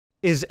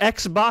Is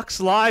Xbox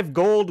Live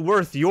Gold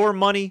worth your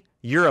money?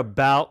 You're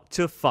about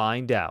to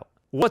find out.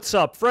 What's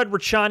up? Fred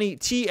Richani,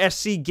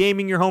 TSC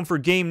Gaming, your home for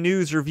game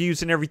news,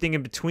 reviews, and everything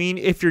in between.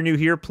 If you're new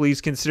here,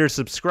 please consider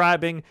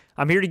subscribing.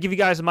 I'm here to give you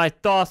guys my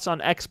thoughts on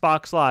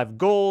Xbox Live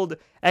Gold.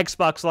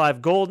 Xbox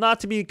Live Gold, not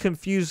to be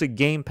confused with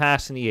Game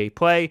Pass and EA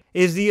Play,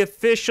 is the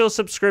official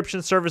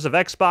subscription service of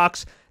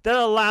Xbox that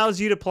allows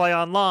you to play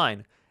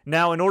online.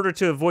 Now, in order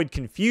to avoid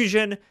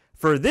confusion,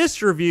 for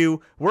this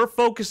review, we're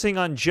focusing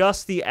on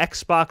just the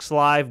Xbox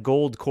Live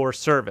Gold core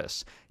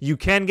service. You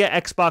can get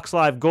Xbox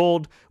Live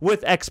Gold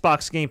with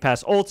Xbox Game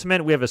Pass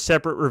Ultimate. We have a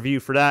separate review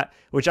for that,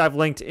 which I've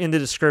linked in the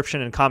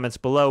description and comments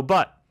below.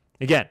 But,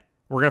 again,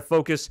 we're going to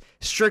focus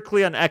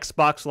strictly on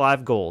Xbox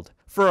Live Gold.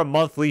 For a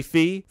monthly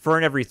fee, for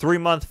an every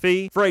 3-month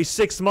fee, for a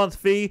 6-month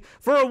fee,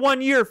 for a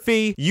 1-year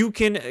fee, you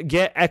can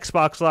get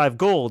Xbox Live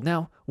Gold.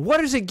 Now, what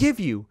does it give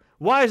you?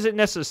 Why is it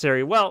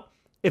necessary? Well,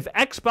 if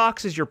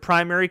Xbox is your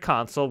primary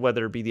console,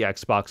 whether it be the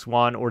Xbox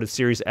One or the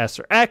Series S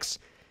or X,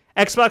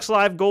 Xbox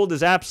Live Gold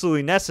is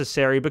absolutely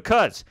necessary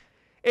because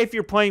if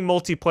you're playing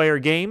multiplayer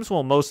games,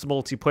 well, most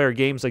multiplayer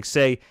games like,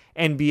 say,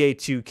 NBA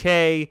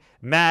 2K,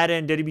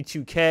 Madden, WWE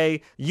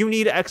 2K, you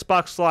need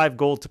Xbox Live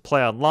Gold to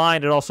play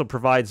online. It also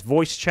provides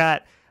voice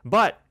chat,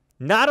 but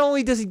not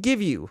only does it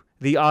give you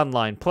the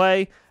online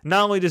play,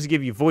 not only does it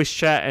give you voice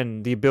chat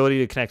and the ability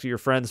to connect with your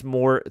friends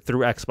more through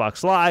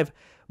Xbox Live,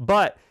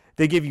 but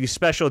they give you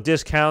special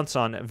discounts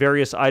on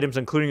various items,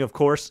 including, of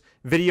course,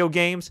 video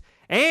games.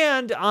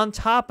 And on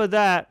top of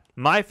that,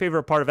 my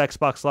favorite part of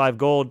Xbox Live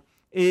Gold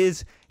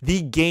is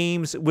the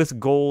games with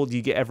gold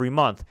you get every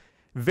month.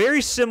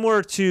 Very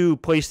similar to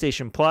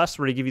PlayStation Plus,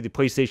 where they give you the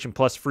PlayStation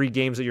Plus free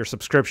games at your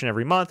subscription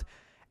every month.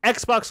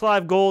 Xbox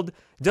Live Gold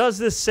does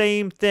the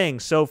same thing.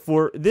 So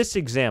for this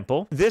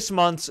example, this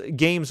month's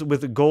games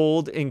with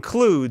gold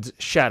includes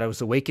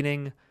Shadows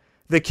Awakening,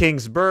 The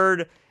King's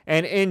Bird,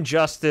 and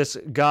Injustice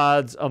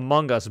Gods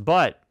Among Us.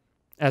 But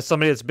as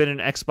somebody that's been an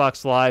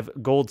Xbox Live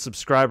Gold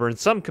subscriber in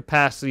some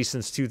capacity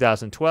since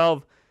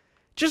 2012,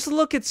 just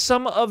look at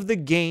some of the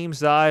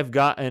games that I've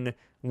gotten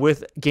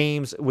with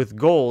games with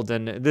gold.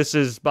 And this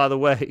is, by the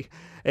way,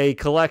 a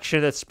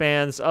collection that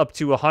spans up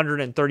to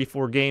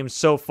 134 games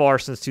so far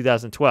since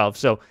 2012.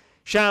 So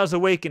Shadows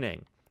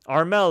Awakening,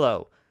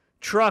 Armello,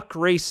 Truck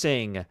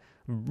Racing,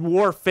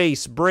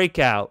 Warface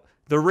Breakout,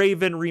 The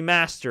Raven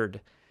Remastered,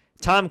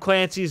 Tom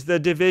Clancy's The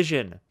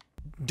Division,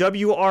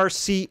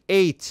 WRC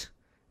 8,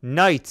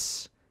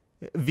 Knights,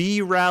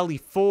 V-Rally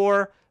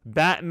 4,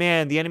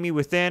 Batman, The Enemy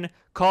Within,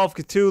 Call of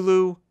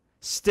Cthulhu,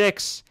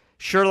 Styx,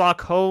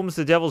 Sherlock Holmes,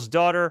 The Devil's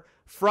Daughter,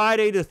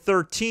 Friday the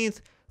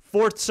 13th,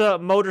 Forza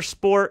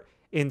Motorsport,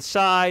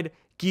 Inside,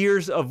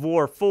 Gears of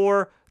War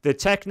 4, The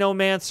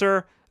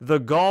Technomancer, The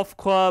Golf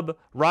Club,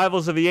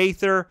 Rivals of the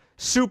Aether,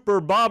 Super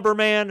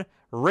Bomberman,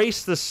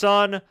 Race the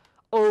Sun,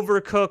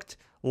 Overcooked,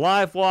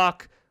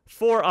 Livewalk,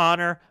 For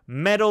Honor,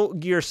 Metal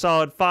Gear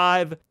Solid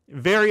 5,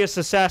 various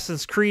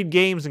Assassin's Creed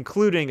games,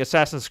 including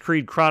Assassin's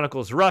Creed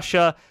Chronicles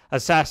Russia,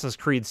 Assassin's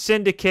Creed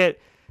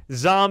Syndicate,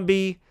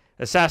 Zombie,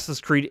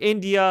 Assassin's Creed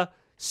India,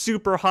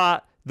 Super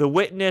Hot, The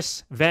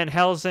Witness, Van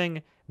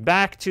Helsing,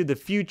 Back to the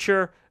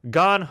Future,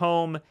 Gone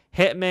Home,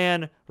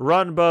 Hitman,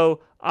 Runbow,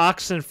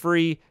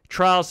 Oxenfree,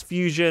 Trials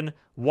Fusion,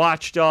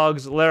 Watch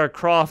Dogs, Lara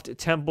Croft,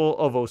 Temple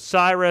of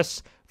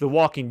Osiris, The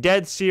Walking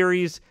Dead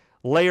series,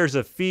 Layers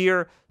of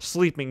Fear,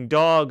 Sleeping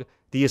Dog,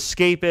 The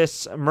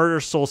Escapists, Murder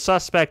Soul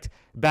Suspect,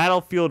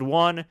 Battlefield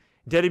 1,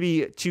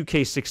 WWE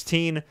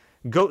 2K16,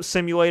 Goat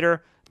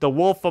Simulator, The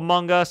Wolf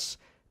Among Us,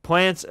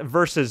 Plants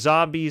vs.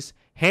 Zombies,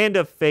 Hand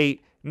of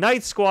Fate,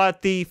 Night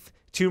Squad Thief,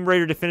 Tomb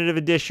Raider Definitive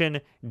Edition,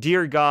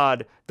 Dear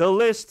God. The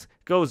list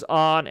goes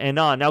on and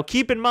on. Now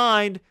keep in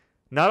mind,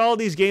 not all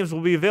these games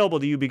will be available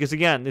to you because,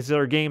 again, these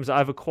are games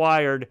I've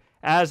acquired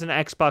as an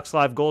Xbox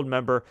Live Gold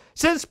member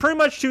since pretty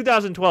much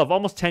 2012.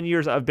 Almost 10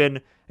 years I've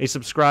been a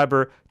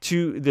subscriber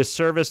to this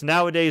service.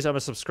 Nowadays, I'm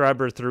a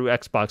subscriber through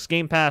Xbox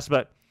Game Pass.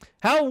 But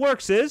how it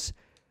works is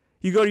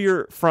you go to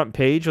your front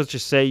page. Let's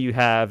just say you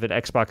have an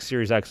Xbox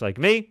Series X like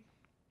me.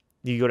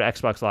 You go to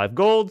Xbox Live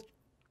Gold,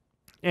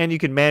 and you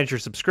can manage your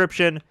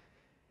subscription.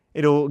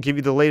 It'll give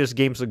you the latest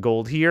games with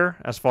gold here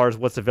as far as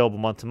what's available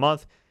month to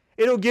month.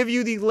 It'll give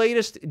you the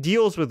latest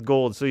deals with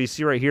gold. So you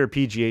see right here,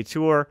 PGA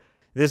Tour.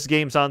 This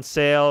game's on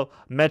sale.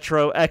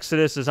 Metro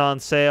Exodus is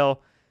on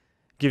sale.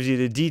 Gives you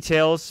the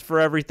details for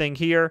everything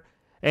here.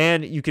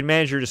 And you can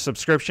manage your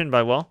subscription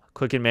by, well,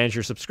 click and manage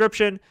your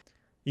subscription.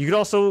 You can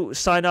also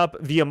sign up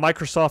via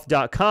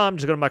Microsoft.com.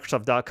 Just go to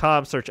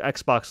Microsoft.com, search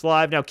Xbox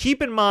Live. Now,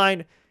 keep in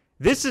mind,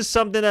 this is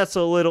something that's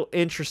a little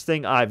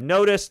interesting I've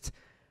noticed.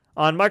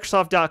 On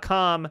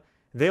Microsoft.com,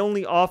 they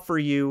only offer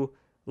you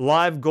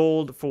Live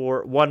Gold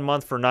for 1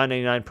 month for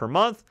 $9.99 per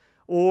month,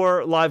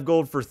 or Live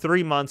Gold for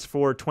 3 months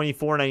for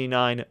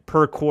 $24.99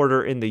 per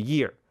quarter in the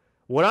year.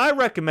 What I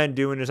recommend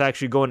doing is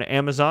actually going to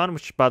Amazon,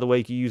 which, by the way,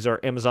 you can use our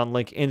Amazon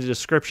link in the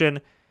description,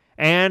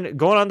 and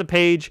going on the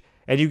page,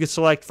 and you can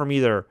select from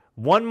either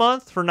 1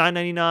 month for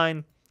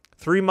 $9.99,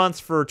 3 months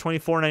for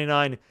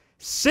 $24.99,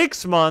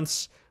 6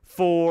 months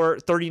for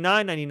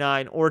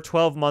 $39.99 or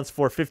 12 months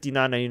for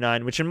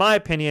 $59.99, which in my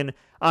opinion,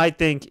 I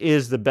think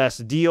is the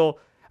best deal.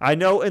 I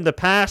know in the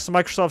past,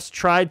 Microsoft's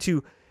tried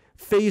to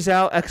phase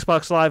out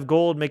Xbox Live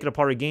Gold, make it a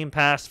part of Game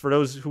Pass. For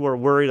those who are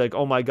worried, like,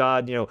 oh my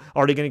God,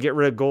 are they going to get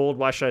rid of Gold?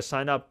 Why should I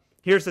sign up?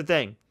 Here's the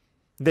thing.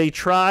 They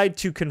tried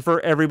to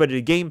convert everybody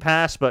to Game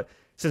Pass, but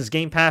since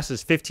Game Pass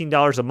is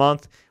 $15 a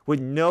month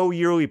with no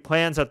yearly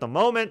plans at the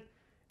moment,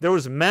 there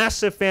was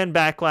massive fan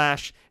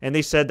backlash, and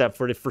they said that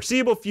for the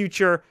foreseeable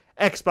future,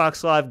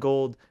 Xbox Live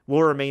Gold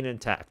will remain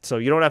intact. So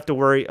you don't have to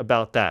worry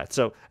about that.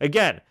 So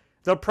again,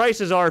 the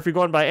prices are, if you're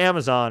going by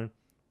Amazon,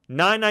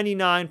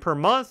 $9.99 per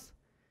month,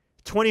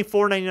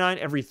 $24.99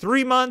 every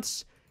 3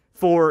 months.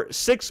 For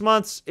 6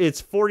 months,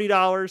 it's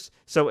 $40,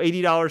 so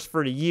 $80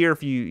 for the year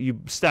if you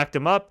stack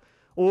them up.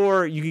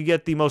 Or you can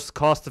get the most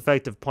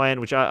cost-effective plan,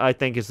 which I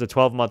think is the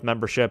 12-month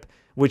membership,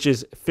 which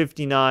is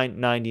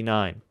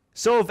 $59.99.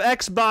 So if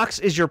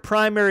Xbox is your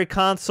primary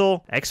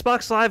console,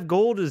 Xbox Live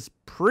Gold is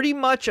pretty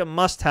much a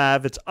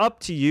must-have. It's up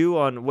to you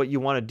on what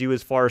you want to do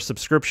as far as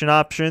subscription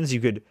options.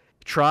 You could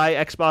try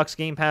Xbox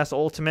Game Pass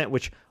Ultimate,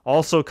 which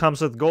also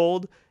comes with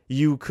Gold.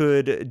 You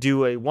could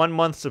do a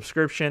 1-month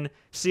subscription,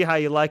 see how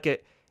you like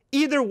it.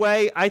 Either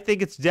way, I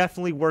think it's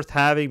definitely worth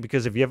having,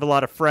 because if you have a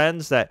lot of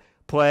friends that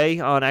play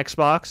on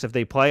Xbox, if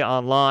they play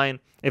online,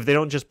 if they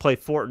don't just play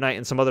Fortnite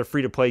and some other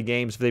free-to-play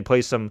games, if they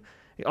play some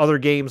other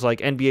games like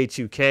NBA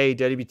 2K,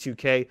 WWE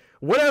 2K,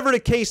 whatever the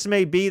case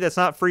may be that's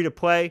not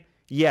free-to-play,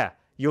 yeah,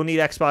 you'll need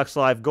Xbox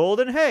Live Gold.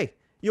 And hey,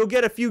 you'll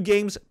get a few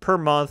games per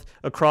month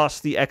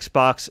across the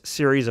Xbox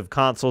series of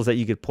consoles that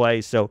you could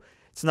play, so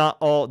it's not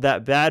all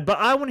that bad. But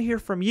I want to hear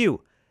from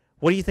you.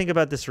 What do you think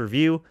about this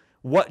review?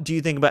 What do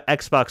you think about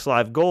Xbox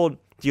Live Gold?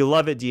 Do you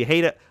love it? Do you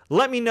hate it?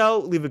 Let me know.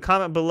 Leave a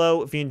comment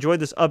below. If you enjoyed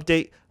this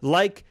update,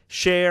 like,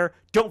 share.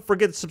 Don't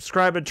forget to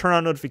subscribe and turn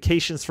on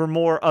notifications for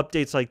more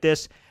updates like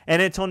this.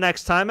 And until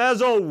next time,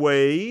 as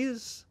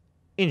always,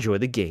 enjoy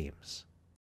the games.